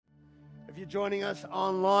you're joining us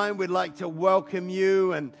online, we'd like to welcome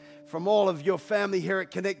you. And from all of your family here at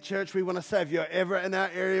Connect Church, we want to say if you're ever in our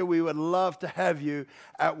area, we would love to have you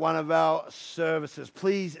at one of our services.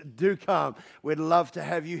 Please do come. We'd love to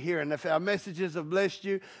have you here. And if our messages have blessed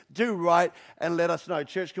you, do write and let us know.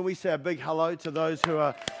 Church, can we say a big hello to those who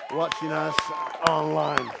are watching us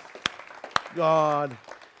online? God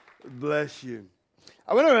bless you.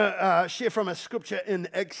 I want to share from a scripture in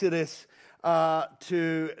Exodus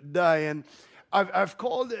today, and I've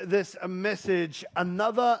called this a message,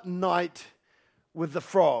 Another Night with the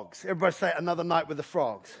Frogs. Everybody say, Another Night with the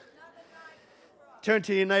Frogs. Turn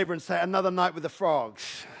to your neighbor and say, Another Night with the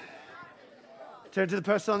Frogs. Turn to the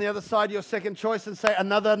person on the other side, your second choice, and say,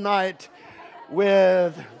 Another Night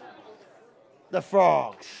with the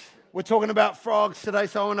Frogs. We're talking about frogs today,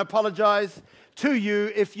 so I want to apologize to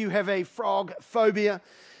you if you have a frog phobia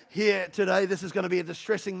here today. This is going to be a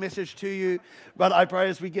distressing message to you, but I pray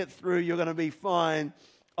as we get through, you're going to be fine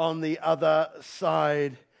on the other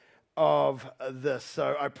side of this.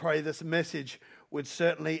 So I pray this message would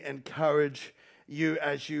certainly encourage you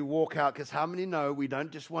as you walk out, because how many know we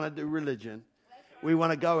don't just want to do religion, we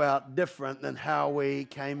want to go out different than how we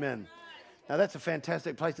came in. Now that's a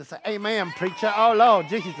fantastic place to say, amen, preacher. Oh, Lord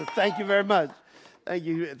Jesus, thank you very much. Thank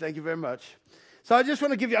you very much. So I just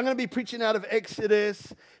want to give you, I'm going to be preaching out of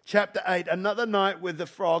Exodus chapter 8, Another Night with the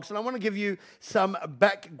Frogs. And I want to give you some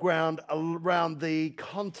background around the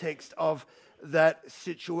context of that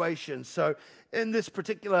situation. So in this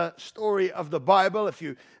particular story of the Bible, if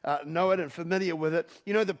you know it and familiar with it,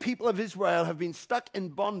 you know the people of Israel have been stuck in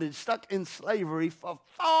bondage, stuck in slavery for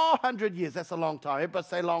 400 years. That's a long time. Everybody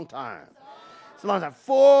say long time. It's a long time.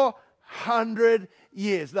 400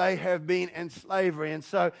 years they have been in slavery. And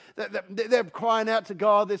so they're crying out to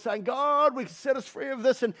God. They're saying, God, we can set us free of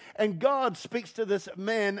this. And God speaks to this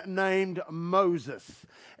man named Moses.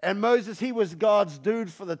 And Moses, he was God's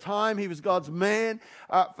dude for the time. He was God's man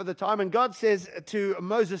for the time. And God says to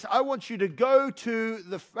Moses, I want you to go to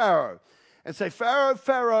the Pharaoh and say, Pharaoh,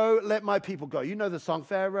 Pharaoh, let my people go. You know the song,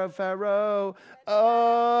 Pharaoh, Pharaoh,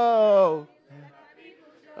 oh.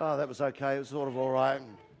 Oh, that was okay. It was sort of all right.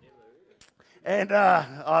 And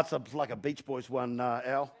it's like a Beach Boys one,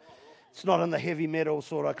 Al. It's not in the heavy metal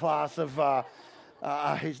sort of class of,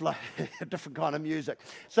 he's like a different kind of music.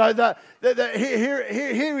 So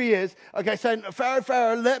here he is. Okay, saying, Pharaoh,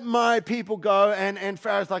 Pharaoh, let my people go. And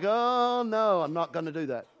Pharaoh's like, oh, no, I'm not going to do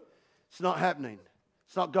that. It's not happening.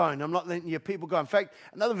 It's not going. I'm not letting your people go. In fact,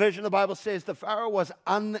 another version of the Bible says the Pharaoh was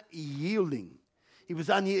unyielding.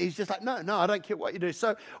 He's just like, no, I don't care what you do.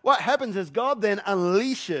 So what happens is God then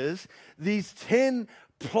unleashes these 10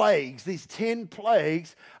 plagues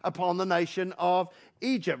upon the nation of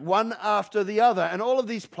Egypt, one after the other. And all of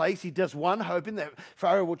these plagues, he does one, hoping that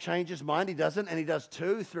Pharaoh will change his mind. He doesn't. And he does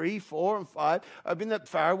 2, 3, 4, and 5, hoping that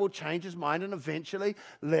Pharaoh will change his mind and eventually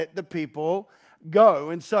let the people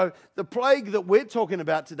go. And so the plague that we're talking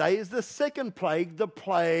about today is the second plague, the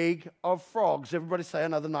plague of frogs. Everybody say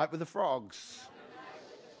Another Night with the Frogs.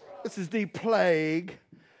 This is the plague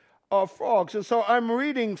of frogs. And so I'm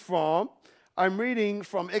reading from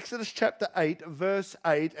Exodus chapter 8, verse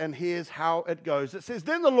 8, and here's how it goes. It says,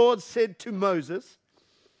 Then the Lord said to Moses,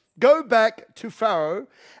 Go back to Pharaoh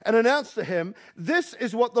and announce to him, This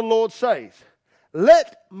is what the Lord says,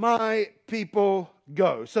 Let my people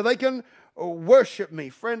go, so they can worship me.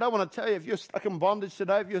 Friend, I want to tell you, if you're stuck in bondage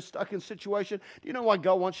today, if you're stuck in a situation, do you know why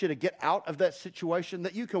God wants you to get out of that situation?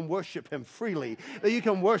 That you can worship him freely, that you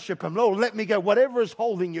can worship him. Lord, let me go. Whatever is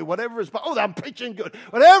holding you, I'm preaching good.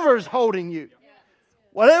 Whatever is holding you,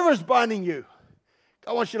 whatever is binding you,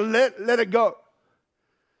 God wants you to let it go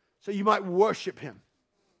so you might worship him.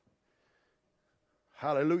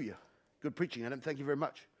 Hallelujah. Good preaching, Adam. Thank you very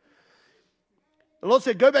much. The Lord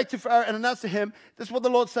said, Go back to Pharaoh and announce to him, This is what the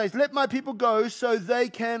Lord says, Let my people go so they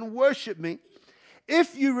can worship me.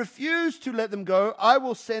 If you refuse to let them go, I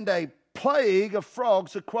will send a plague of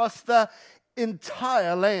frogs across the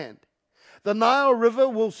entire land. The Nile River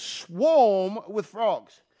will swarm with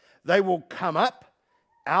frogs. They will come up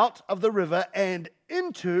out of the river and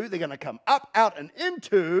they're going to come up, out, and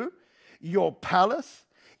into your palace,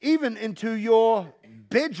 even into your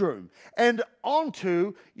bedroom and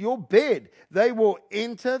onto your bed. They will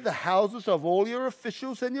enter the houses of all your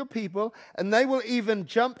officials and your people, and they will even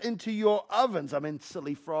jump into your ovens. I mean,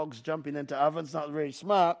 silly frogs jumping into ovens, not very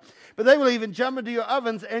smart. But they will even jump into your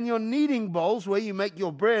ovens and your kneading bowls where you make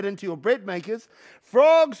your bread into your bread makers.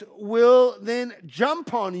 Frogs will then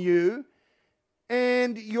jump on you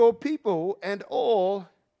and your people and all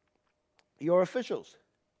your officials.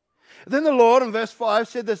 Then the Lord, in verse 5,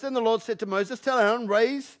 said this, Then the Lord said to Moses, Tell Aaron,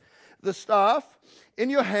 raise the staff in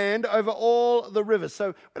your hand over all the rivers.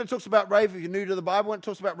 So when it talks about raise, if you're new to the Bible, when it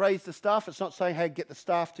talks about raise the staff, it's not saying, hey, get the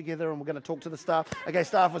staff together and we're going to talk to the staff. Okay,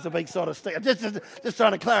 staff was a big sort of stick. Just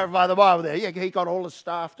trying to clarify the Bible there. Yeah, he got all his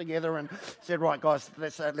staff together and said, right, guys,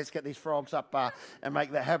 let's get these frogs up and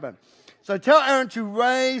make that happen. So tell Aaron to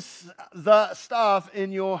raise the staff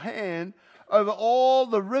in your hand over all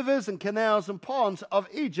the rivers and canals and ponds of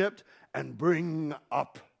Egypt and bring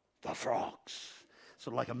up the frogs.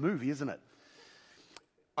 Sort of like a movie, isn't it?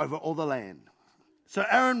 Over all the land. So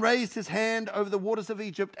Aaron raised his hand over the waters of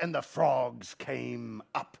Egypt, and the frogs came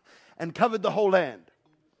up and covered the whole land.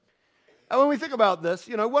 And when we think about this,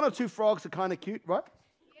 one or two frogs are kind of cute, right?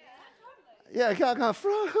 Yeah, kind of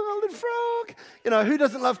frog, a little frog. Who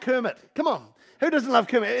doesn't love Kermit? Come on. Who doesn't love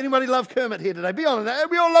Kermit? Anybody love Kermit here today? Be honest.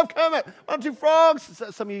 We all love Kermit. One or two frogs.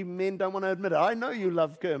 Some of you men don't want to admit it. I know you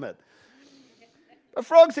love Kermit. But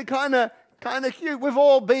frogs are kind of cute. We've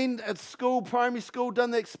all been at school, primary school, done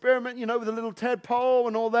the experiment, with a little tadpole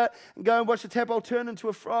and all that, and go and watch the tadpole turn into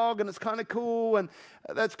a frog, and it's kind of cool, and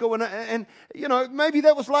that's cool. And maybe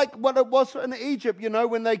that was like what it was in Egypt,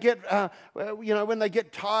 when they get, when they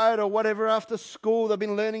get tired or whatever after school, they've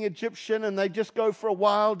been learning Egyptian, and they just go for a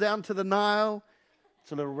while down to the Nile.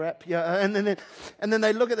 It's a little rap, yeah. And then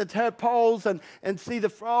they look at the tadpoles and see the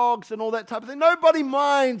frogs and all that type of thing. Nobody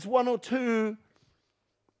minds one or two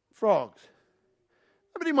frogs.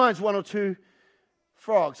 Nobody minds one or two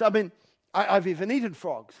frogs. I mean, I've even eaten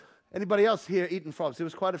frogs. Anybody else here eaten frogs? There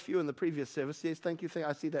was quite a few in the previous service. Yes, thank you.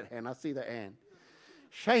 I see that hand.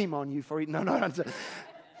 Shame on you for eating. No.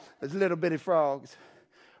 There's little bitty frogs.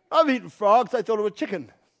 I've eaten frogs. I thought it was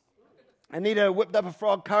chicken. Anita whipped up a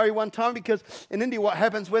frog curry one time because in India what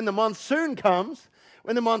happens when the monsoon comes,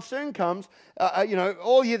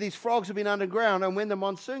 all year these frogs have been underground, and when the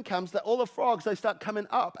monsoon comes, all the frogs, they start coming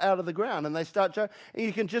up out of the ground, and they start, and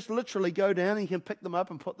you can just literally go down and you can pick them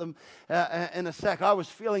up and put them in a sack. I was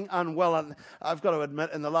feeling unwell, and I've got to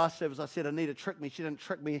admit, in the last service I said Anita tricked me. She didn't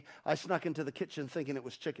trick me. I snuck into the kitchen thinking it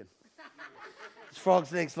was chicken. These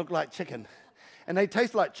frogs' legs look like chicken. And they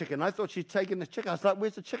taste like chicken. I thought she'd taken the chicken. I was like,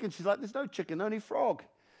 where's the chicken? She's like, there's no chicken, only frog.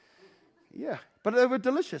 Yeah, but they were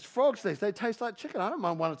delicious. Frogs, they taste like chicken. I don't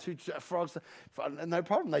mind one or two frogs. No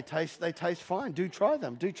problem. They taste fine. Do try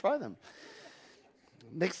them.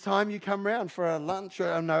 Next time you come round for a lunch,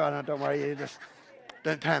 no, don't worry. You just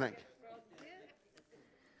don't panic.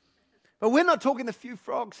 But we're not talking a few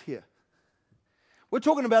frogs here. We're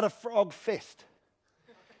talking about a frog fest.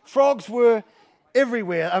 Frogs were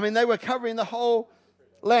everywhere. I mean, they were covering the whole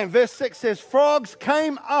land. Verse 6 says, frogs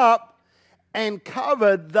came up and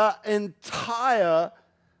covered the entire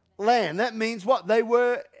land. That means what? They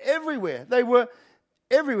were everywhere. They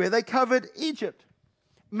covered Egypt.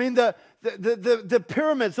 I mean, the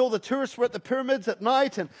pyramids, all the tourists were at the pyramids at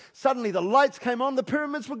night, and suddenly the lights came on, the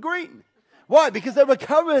pyramids were green. Why? Because they were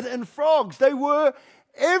covered in frogs. They were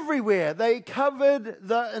everywhere. They covered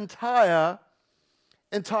the entire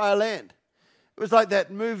land. It was like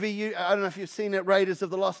that movie, I don't know if you've seen it, Raiders of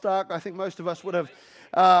the Lost Ark. I think most of us would have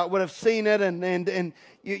seen it, and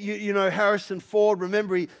you know Harrison Ford.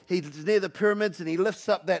 Remember, he's near the pyramids and he lifts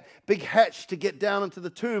up that big hatch to get down into the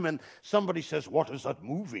tomb, and somebody says, "What is that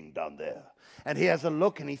moving down there?" And he has a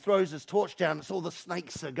look and he throws his torch down. It's all the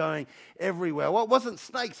snakes are going everywhere. Well, it wasn't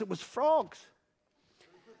snakes; it was frogs.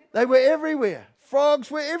 They were everywhere. Frogs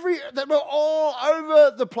were everywhere. They were all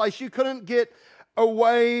over the place. You couldn't get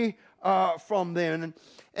away from them.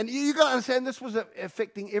 And you got to understand, this was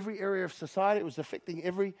affecting every area of society. It was affecting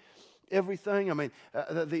everything. I mean,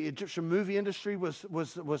 the Egyptian movie industry was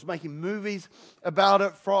making movies about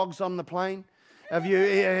it. Frogs on the Plane. Have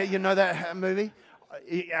you know that movie?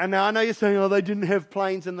 And I know you're saying, oh, they didn't have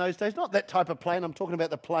planes in those days. Not that type of plane. I'm talking about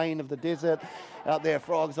the plane of the desert out there.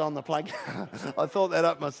 Frogs on the plane. I thought that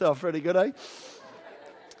up myself. Pretty good, eh?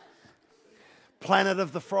 Planet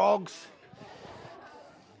of the Frogs.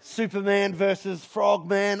 Superman versus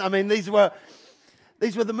Frogman. I mean, these were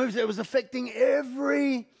the movies that was affecting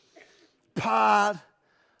every part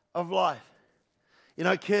of life. You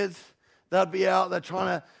know, kids, they'd be out, they're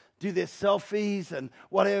trying to do their selfies and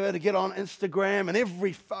whatever to get on Instagram, and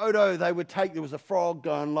every photo they would take, there was a frog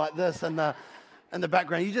going like this in the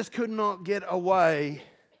background. You just could not get away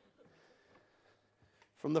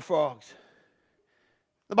from the frogs.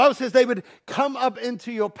 The Bible says they would come up into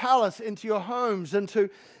your palace, into your homes, into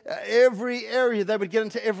every area. They would get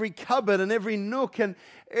into every cupboard and every nook and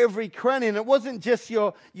every cranny. And it wasn't just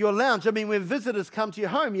your lounge. I mean, when visitors come to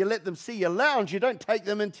your home, you let them see your lounge. You don't take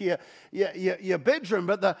them into your bedroom.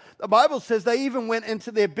 But the Bible says they even went into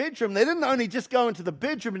their bedroom. They didn't only just go into the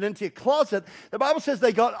bedroom and into your closet. The Bible says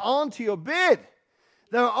they got onto your bed.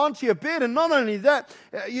 They were onto your bed, and not only that,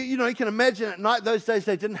 you can imagine at night, those days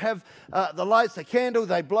they didn't have the lights, the candle,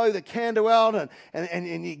 they blow the candle out,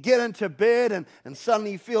 and you get into bed, and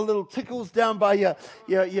suddenly you feel little tickles down by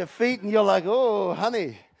your feet, and you're like, oh,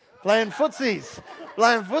 honey, playing footsies.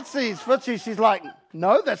 She's like,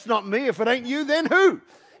 no, that's not me. If it ain't you, then who?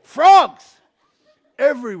 Frogs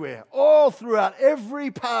everywhere, all throughout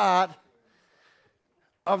every part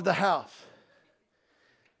of the house.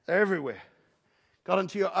 They're everywhere. Got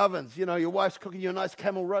into your ovens. Your wife's cooking you a nice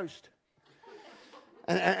camel roast.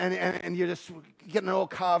 And you're just getting it all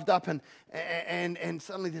carved up, and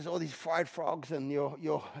suddenly there's all these fried frogs in your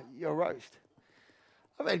roast.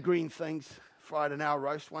 I've had green things fried in our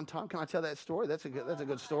roast one time. Can I tell that story? That's a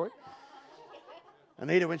good story.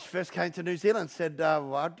 Anita, when she first came to New Zealand, said,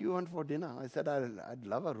 what do you want for dinner? I said, I'd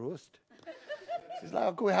love a roast. She's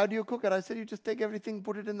like, okay, how do you cook it? I said, you just take everything,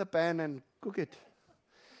 put it in the pan, and cook it.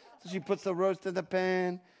 So she puts the roast in the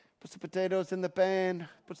pan, puts the potatoes in the pan,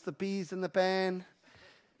 puts the peas in the pan,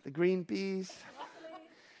 the green peas.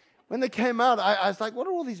 When they came out, I was like, what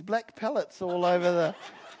are all these black pellets all over the...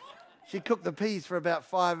 She cooked the peas for about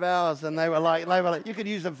 5 hours, and they were like, you could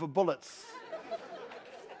use them for bullets.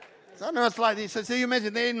 So no, it's like this. So you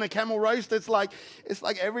imagine they're in the camel roast. It's like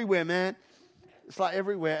everywhere, man. It's like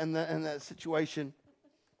everywhere in that situation.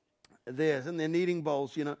 There's in their kneading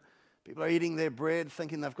bowls, People are eating their bread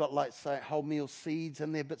thinking they've got, like, say, wholemeal seeds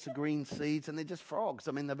and their bits of green seeds, and they're just frogs.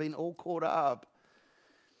 I mean, they've been all caught up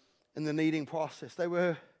in the kneading process. They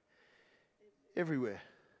were everywhere.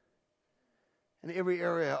 In every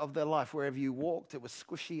area of their life, wherever you walked, it was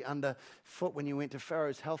squishy underfoot. When you went to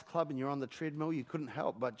Pharaoh's Health Club and you're on the treadmill, you couldn't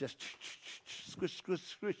help but just squish, squish,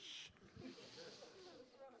 squish.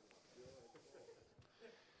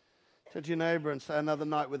 Turn to your neighbor and say, another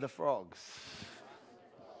night with the frogs.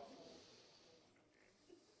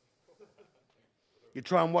 You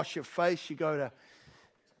try and wash your face, you go to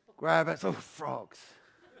grab it, oh, frogs.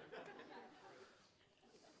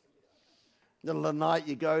 Middle of the night,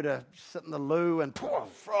 you go to sit in the loo and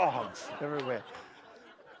frogs everywhere.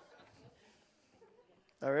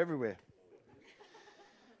 They're everywhere.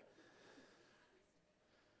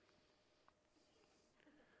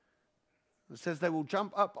 It says they will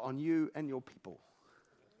jump up on you and your people.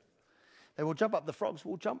 They will jump up. The frogs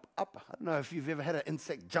will jump up. I don't know if you've ever had an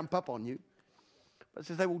insect jump up on you. But it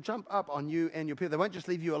says they will jump up on you and your people. They won't just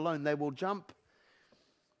leave you alone. They will jump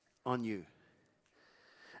on you.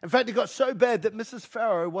 In fact, it got so bad that Mrs.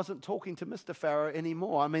 Pharaoh wasn't talking to Mr. Pharaoh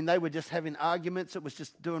anymore. I mean, they were just having arguments. It was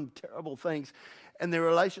just doing terrible things in their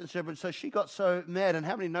relationship. And so she got so mad. And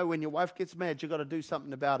how many know when your wife gets mad, you've got to do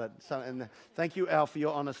something about it? And thank you, Al, for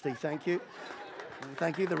your honesty. Thank you.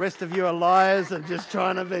 Thank you. The rest of you are liars and just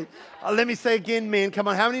trying to be. Let me say again, men, come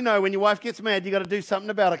on. How many know when your wife gets mad, you got to do something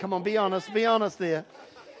about it? Come on, be honest. Be honest there.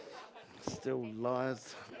 Still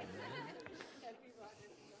liars.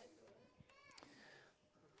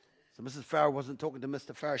 So Mrs. Pharaoh wasn't talking to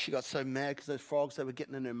Mr. Pharaoh. She got so mad because those frogs, they were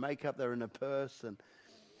getting in her makeup. They were in her purse. And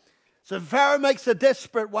so Pharaoh makes a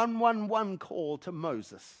desperate 111 call to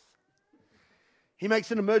Moses. He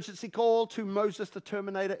makes an emergency call to Moses, the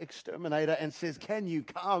Terminator, exterminator, and says, can you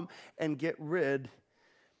come and get rid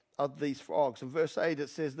of these frogs? In verse 8 it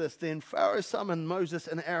says this, then Pharaoh summoned Moses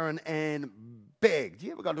and Aaron and begged.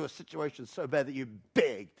 You ever got into a situation so bad that you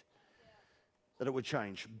begged that it would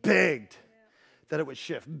change? Begged that it would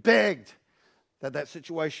shift. Begged that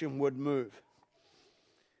situation would move.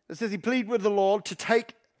 It says he pleaded with the Lord to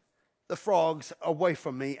take the frogs away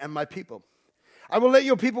from me and my people. I will let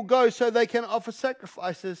your people go so they can offer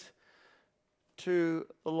sacrifices to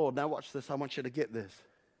the Lord. Now watch this. I want you to get this.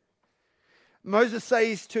 Moses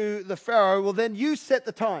says to the Pharaoh, well, then you set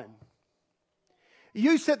the time.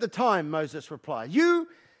 You set the time, Moses replied. You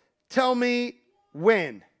tell me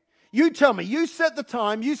when. You tell me. You set the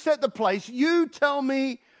time. You set the place. You tell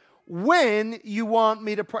me when you want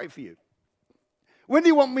me to pray for you. When do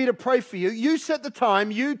you want me to pray for you? You set the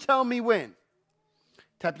time. You tell me when.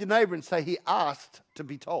 Tap your neighbor and say, he asked to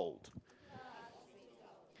be told.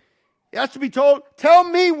 He asked to be told, tell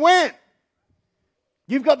me when.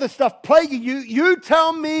 You've got this stuff plaguing you. You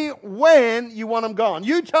tell me when you want them gone.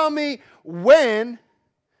 You tell me when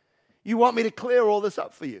you want me to clear all this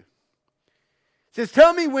up for you. It says,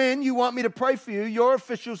 tell me when you want me to pray for you, your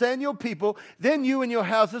officials and your people. Then you and your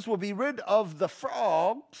houses will be rid of the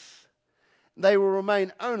frogs. They will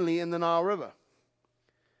remain only in the Nile River.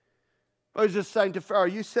 Moses is saying to Pharaoh,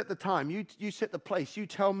 you set the time, you set the place, you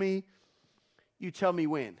tell me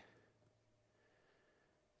when.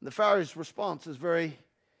 And the Pharaoh's response is very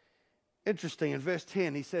interesting. In verse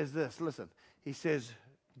 10, he says this, listen, he says,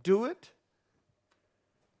 do it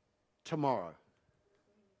tomorrow.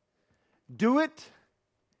 Do it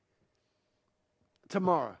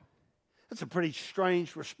tomorrow. That's a pretty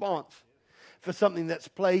strange response for something that's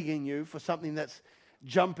plaguing you, for something that's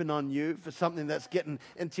jumping on you, for something that's getting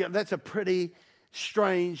into you. That's a pretty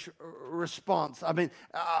strange response. I mean,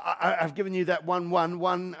 I've given you that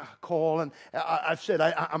 111 call, and I've said,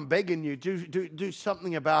 I'm begging you, do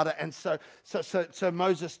something about it. And so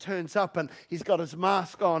Moses turns up, and he's got his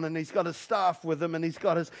mask on, and he's got his staff with him, and he's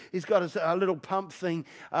got his little pump thing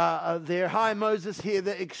there. Hi, Moses here,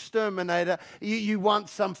 the exterminator. You want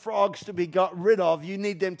some frogs to be got rid of. You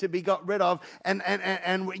need them to be got rid of. And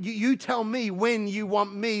you tell me when you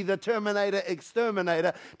want me, the Terminator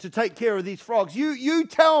exterminator, to take care of these frogs. You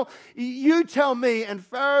tell me. And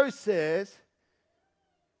Pharaoh says,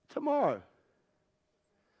 tomorrow.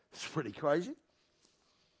 It's pretty crazy.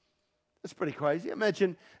 It's pretty crazy.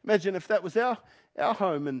 Imagine if that was our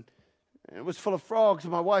home and it was full of frogs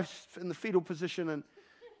and my wife's in the fetal position and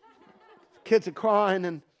kids are crying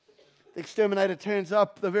and the exterminator turns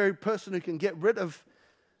up, the very person who can get rid of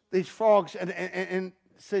these frogs and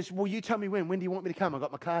says, well, you tell me when. When do you want me to come? I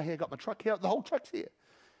got my car here, got my truck here, the whole truck's here.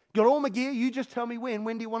 Got all my gear, you just tell me when.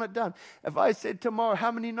 When do you want it done? If I said tomorrow,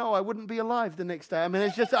 how many know I wouldn't be alive the next day? I mean,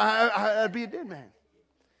 it's just, I'd be a dead man.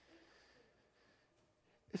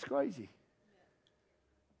 It's crazy.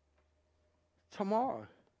 Tomorrow.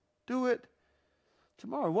 Do it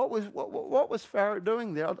tomorrow. What was Pharaoh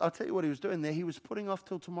doing there? I'll tell you what he was doing there. He was putting off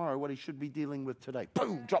till tomorrow what he should be dealing with today.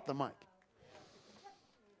 Boom, drop the mic.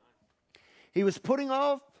 He was putting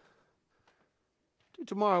off to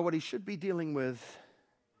tomorrow what he should be dealing with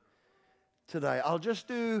today. I'll just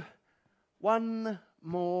do one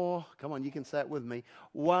more, come on, you can say it with me,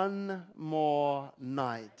 one more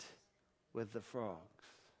night with the frogs.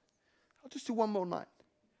 I'll just do one more night.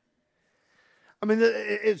 I mean,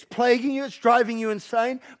 it's plaguing you, it's driving you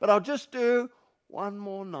insane, but I'll just do one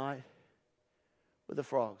more night with the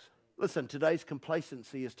frogs. Listen, today's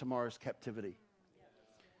complacency is tomorrow's captivity.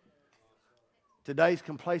 Today's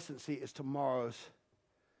complacency is tomorrow's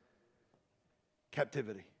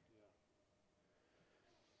captivity.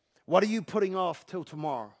 What are you putting off till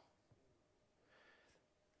tomorrow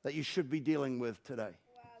that you should be dealing with today?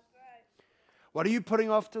 What are you putting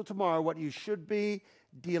off till tomorrow, what you should be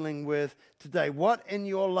dealing with today? What in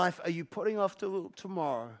your life are you putting off till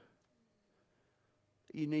tomorrow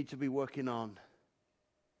that you need to be working on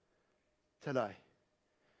today?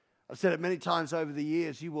 I've said it many times over the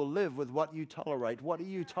years, you will live with what you tolerate. What are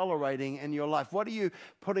you tolerating in your life? What are you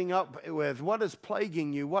putting up with? What is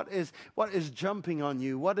plaguing you? What is jumping on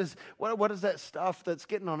you? What is that stuff that's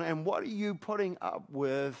getting on? And what are you putting up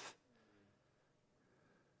with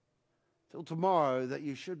till tomorrow that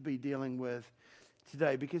you should be dealing with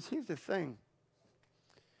today? Because here's the thing.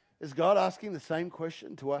 Is God asking the same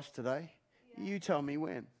question to us today? Yeah. You tell me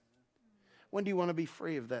when. When do you want to be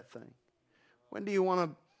free of that thing? When do you want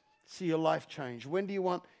to see your life change? When do you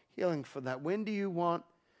want healing for that? When do you want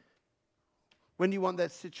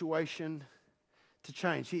that situation to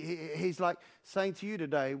change? He's like saying to you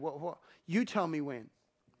today, what, you tell me when.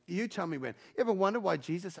 You tell me when. You ever wonder why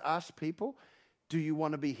Jesus asked people, do you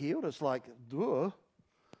want to be healed? It's like, duh.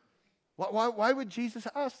 Why would Jesus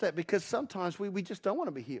ask that? Because sometimes we just don't want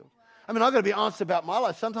to be healed. I mean, I've got to be honest about my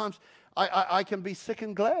life. Sometimes I can be sick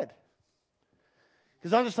and glad.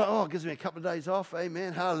 Because I'm just like, oh, it gives me a couple of days off.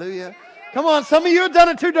 Amen. Hallelujah. Come on, some of you have done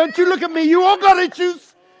it too. Don't you look at me. You all got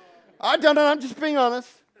issues. I don't know. I'm just being honest.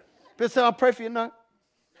 People say, I'll pray for you. No.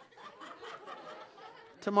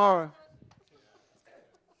 Tomorrow.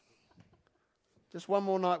 Just one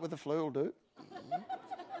more night with the flu will do.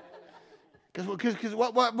 Because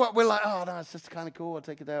what we're like, oh, no, it's just kind of cool. I'll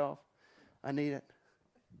take a day off. I need it.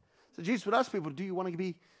 So Jesus would ask people, do you want to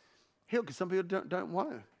be healed? Because some people don't want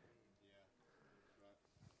to.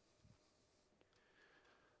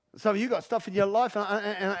 Some of you got stuff in your life,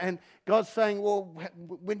 and God's saying, well,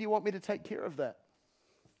 when do you want me to take care of that?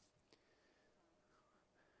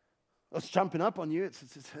 It's jumping up on you. It's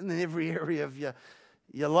in every area of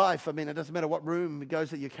your life. I mean, it doesn't matter what room it goes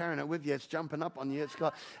that you're carrying it with you. It's jumping up on you. It's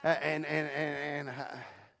got, and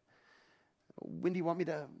when do you want me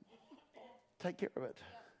to take care of it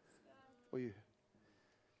for you?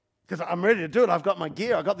 Because I'm ready to do it. I've got my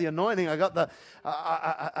gear. I got the anointing. I got the.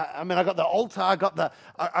 I got the altar. I got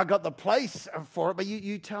the place for it. But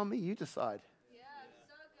you tell me. You decide. Yeah,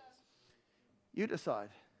 so good. You decide.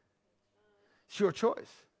 It's your choice.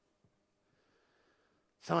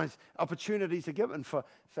 Sometimes opportunities are given for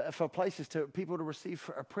places to people to receive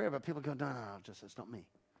a prayer, but people go, no, it's not me.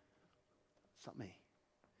 It's not me.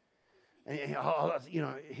 And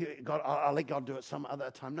I'll let God do it some other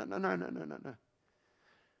time. No.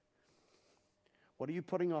 What are you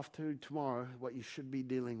putting off to tomorrow, what you should be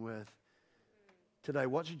dealing with today?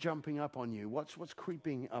 What's jumping up on you? What's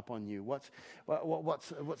creeping up on you? What's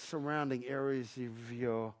surrounding areas of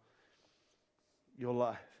your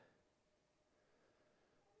life?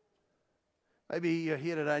 Maybe you're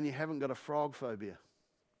here today and you haven't got a frog phobia.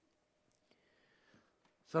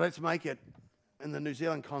 So let's make it in the New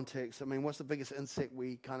Zealand context. I mean, what's the biggest insect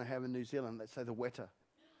we kind of have in New Zealand? Let's say the weta.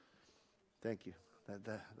 Thank you.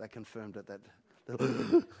 They confirmed it.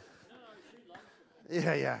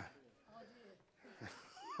 Yeah.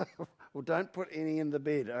 Well, don't put any in the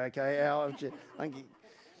bed, okay?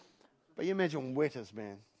 But you imagine wetas,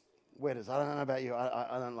 man. Wetas. I don't know about you.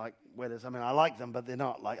 I don't like wetas. I mean, I like them, but they're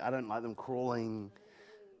not like, I don't like them crawling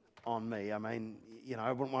on me. I mean,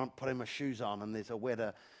 I wouldn't want to put my shoes on and there's a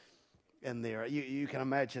weta in there. You can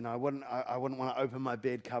imagine. I wouldn't want to open my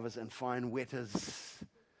bed covers and find wetas.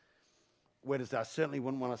 Wetas. I certainly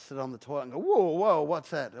wouldn't want to sit on the toilet and go, whoa, what's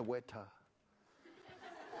that? A weta.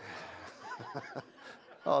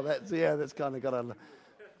 Oh, that's kind of got a,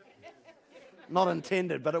 not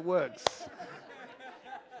intended, but it works.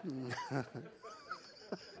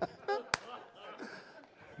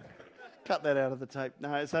 Cut that out of the tape.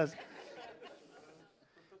 No, it says,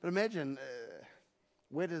 but imagine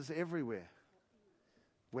wetas everywhere.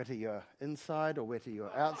 Weta you're inside or weta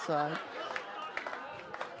you're outside.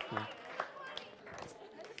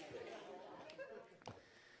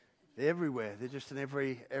 They're everywhere. They're just in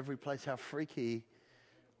every place. How freaky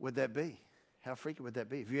would that be? How freaky would that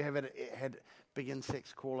be? Have you ever had big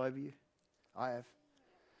insects crawl over you? I have.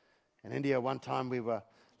 In India, one time we were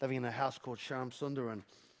living in a house called Shyam Sundar, and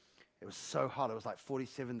it was so hot. It was like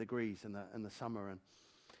 47 degrees in the summer, and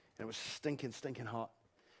it was stinking hot.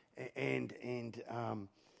 And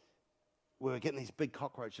we were getting these big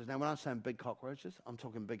cockroaches. Now, when I'm saying big cockroaches, I'm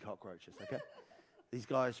talking big cockroaches, okay? These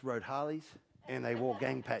guys rode Harleys, and they wore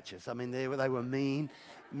gang patches. I mean, they were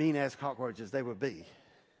mean-ass cockroaches. They were big.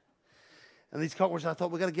 And these cockroaches, I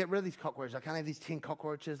thought, we've got to get rid of these cockroaches. I can't have these 10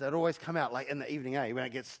 cockroaches. They'd always come out, like in the evening, when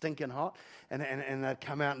it gets stinking hot. And they'd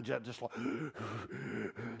come out and just like,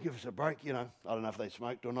 give us a break, I don't know if they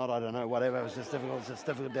smoked or not. I don't know, whatever. It was just difficult. It was just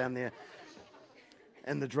difficult down there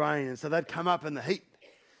in the drain. And so they'd come up in the heat.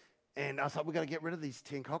 And I thought, we've got to get rid of these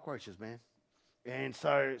 10 cockroaches, man. And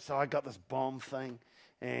so I got this bomb thing.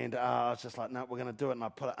 And I was just like, no, we're going to do it. And I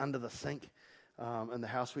put it under the sink. In the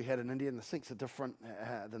house we had in India, and the sinks are different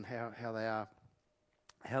than how they are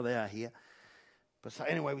here. But so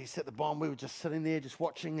anyway, we set the bomb. We were just sitting there, just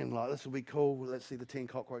watching, and like, this will be cool. Let's see the 10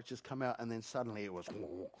 cockroaches come out, and then suddenly it was.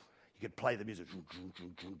 You could play the music,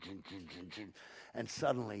 and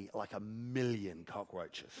suddenly like 1 million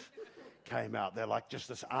cockroaches came out. They're like just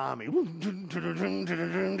this army,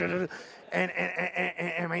 and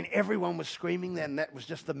I mean everyone was screaming. Then that was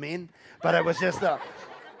just the men, but it was just the.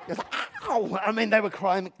 Ow! I mean, they were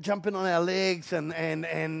crying, jumping on our legs, and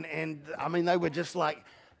I mean, they were just like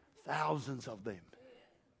thousands of them.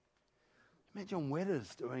 Imagine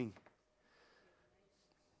wetas doing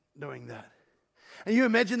that. And you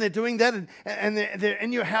imagine they're doing that, and they're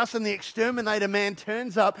in your house, and the exterminator man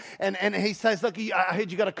turns up, and he says, look, I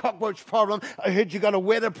heard you got a cockroach problem. I heard you got a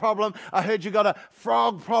weta problem. I heard you got a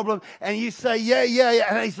frog problem. And you say, yeah.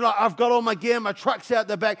 And he's like, I've got all my gear. My truck's out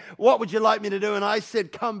the back. What would you like me to do? And I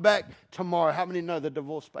said, come back tomorrow. How many know the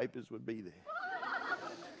divorce papers would be there?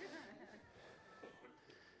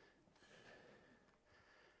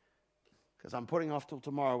 Because I'm putting off till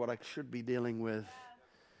tomorrow what I should be dealing with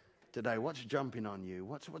today. What's jumping on you?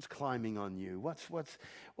 What's climbing on you? What's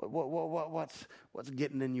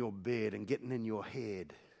getting in your bed and getting in your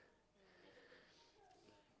head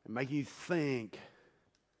and making you think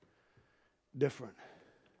different?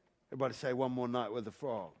 Everybody say one more night with the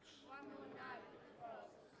frogs.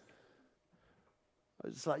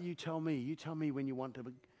 It's like you tell me when you want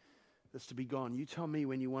this to be gone. You tell me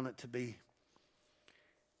when you want it to be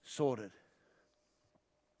sorted.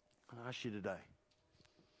 I ask you today.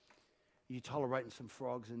 Are you tolerating some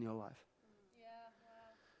frogs in your life? Yeah,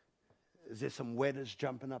 wow. Is there some wetas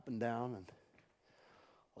jumping up and down,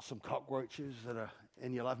 or some cockroaches that are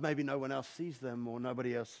in your life? Maybe no one else sees them, or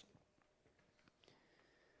nobody else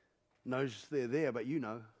knows they're there, but you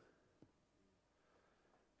know.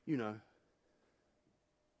 You know.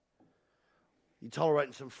 You're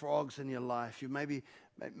tolerating some frogs in your life. You maybe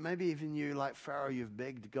even you, like Pharaoh, you've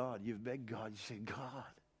begged God. You said,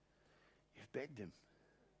 God, you've begged him.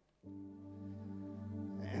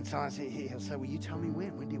 And sometimes he'll say, well, you tell me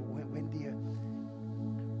when. When do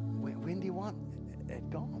you want it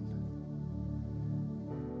gone?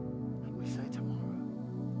 And we say tomorrow.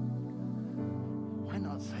 Why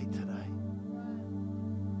not say today?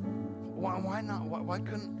 Why not? Why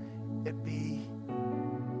couldn't it be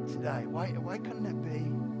today? Why couldn't it be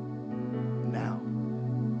now?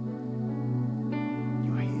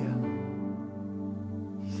 You're here.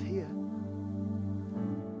 He's here.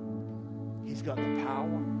 He's got the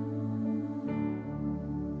power.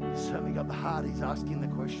 He's certainly got the heart. He's asking the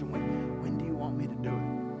question, when do you want me to do it?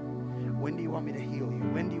 When do you want me to heal you?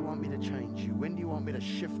 When do you want me to change you? When do you want me to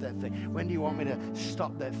shift that thing? When do you want me to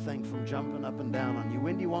stop that thing from jumping up and down on you?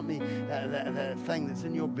 When do you want me that thing that's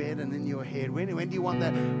in your bed and in your head? When do you want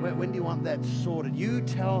that? When do you want that sorted? You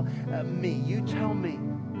tell me. You tell me.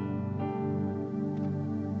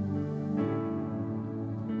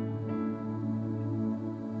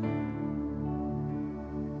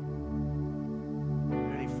 Are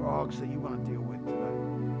there any frogs that you want to deal with today?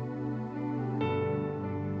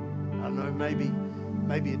 I don't know,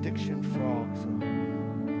 maybe addiction frogs, or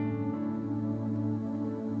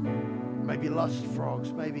maybe lust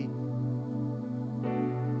frogs, maybe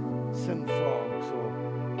sin frogs, or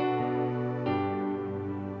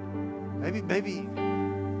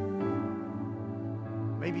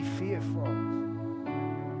maybe fear frogs.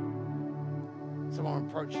 Someone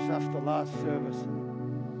approached us after the last service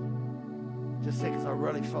and just said, because I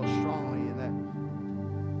really felt strongly in that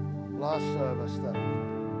last service that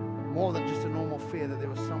more than just a normal fear, that there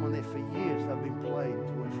was someone there for years that had been plagued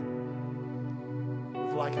with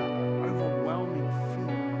like an overwhelming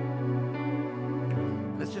fear.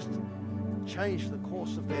 And it's just changed the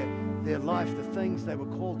course of their life, the things they were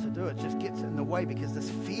called to do. It just gets in the way because this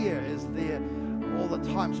fear is there all the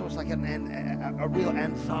time. So it's like a real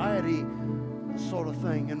anxiety sort of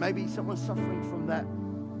thing. And maybe someone's suffering from that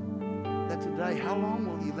today. How long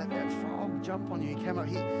will you let that frog jump on you? He came up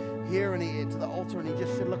here and to the altar, and he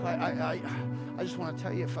just said, look, I just want to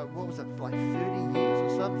tell you, what was it, like 30 years or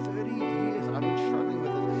something? 30 years I've been struggling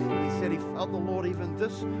with it. And he said he felt the Lord even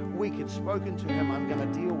this week had spoken to him. I'm going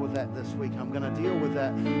to deal with that this week. I'm going to deal with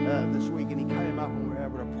that this week. And he came up and we were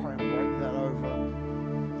able to pray and break that over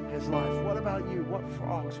his life. What about you? What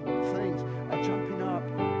frogs, what things are jumping up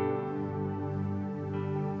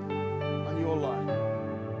on your life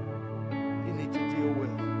you need to deal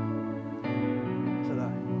with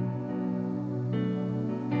today?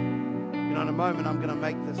 In a moment, I'm going to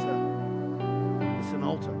make this an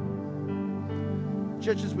altar.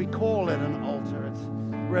 Churches, we call it an altar. It's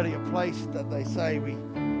really a place that they say we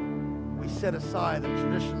set aside in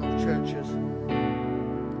traditional churches.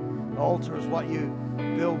 The altar is what you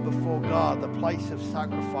build before God, the place of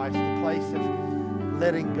sacrifice, the place of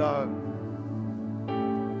letting go.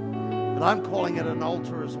 But I'm calling it an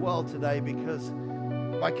altar as well today, because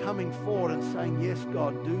by coming forward and saying, yes,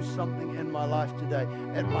 God, do something in my life today.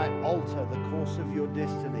 It might alter the course of your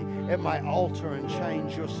destiny. It might alter and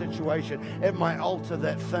change your situation. It might alter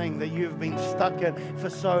that thing that you've been stuck in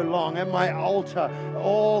for so long. It might alter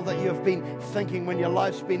all that you've been thinking when your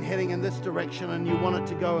life's been heading in this direction and you want it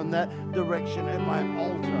to go in that direction. It might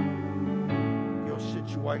alter your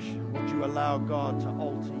situation. Would you allow God to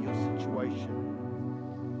alter your situation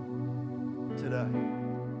today?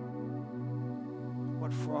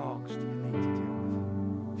 What frogs do you need to deal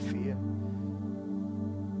with? Fear,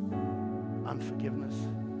 unforgiveness.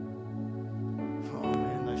 Oh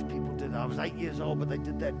man, those people did. I was 8 years old, but they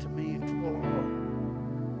did that to me.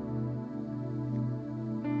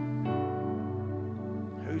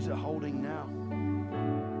 Who's it holding now?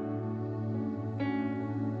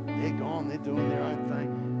 They're gone. They're doing their own thing,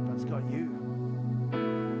 but it's got you.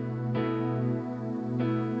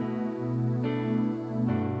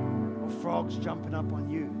 Frogs jumping up on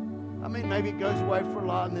you. I mean, maybe it goes away for a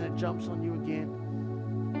while and then it jumps on you again.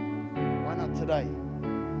 Why not today?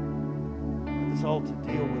 At this altar,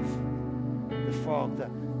 deal with the frog.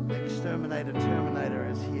 The exterminator, terminator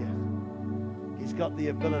is here. He's got the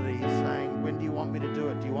ability. He's saying, when do you want me to do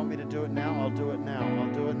it? Do you want me to do it now? I'll do it now.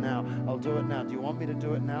 I'll do it now. I'll do it now. Do you want me to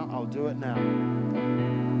do it now? I'll do it now.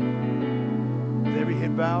 With every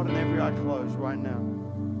head bowed and every eye closed right now.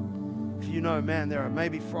 If you know, man, there are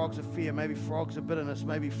maybe frogs of fear, maybe frogs of bitterness,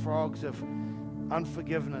 maybe frogs of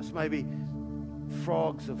unforgiveness, maybe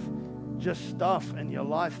frogs of just stuff in your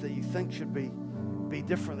life that you think should be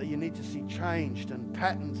different, that you need to see changed, and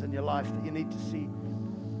patterns in your life that you need to see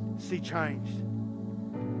changed.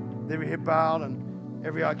 With every head bowed and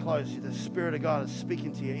every eye closed, the Spirit of God is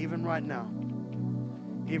speaking to you even right now.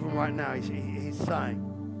 Even right now, He's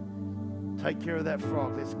saying, take care of that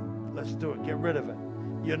frog. Let's do it. Get rid of it.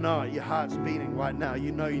 You know it. Your heart's beating right now.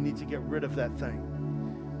 You know you need to get rid of that thing.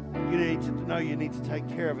 You need to know you need to take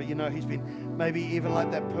care of it. You know He's been, maybe even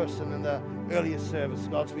like that person in the earlier service,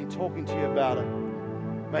 God's been talking to you about it.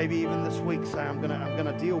 Maybe even this week say, I'm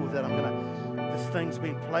gonna deal with it. This thing's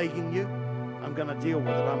been plaguing you. I'm going to deal with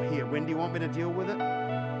it. I'm here. When do you want me to deal with it?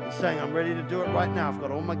 He's saying, I'm ready to do it right now. I've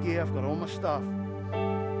got all my gear. I've got all my stuff.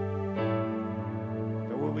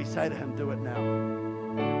 But will we say to him, do it now?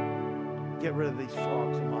 Get rid of these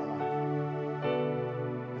frogs in my life.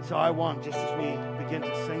 And so I want, just as we begin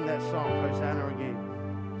to sing that song, Hosanna again,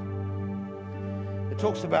 it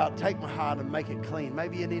talks about take my heart and make it clean.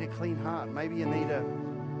 Maybe you need a clean heart. Maybe you need a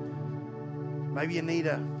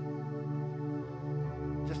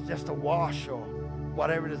just a wash or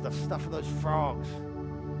whatever it is, the stuff of those frogs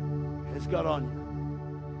has got on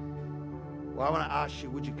you. Well, I want to ask you,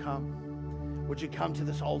 would you come? Would you come to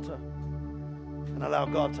this altar and allow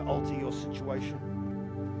God to alter your situation?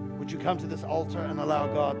 Would you come to this altar and allow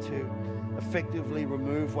God to effectively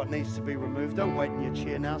remove what needs to be removed? Don't wait in your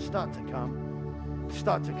chair now. Start to come.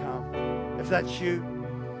 Start to come. If that's you,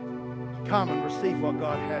 come and receive what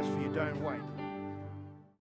God has for you. Don't wait.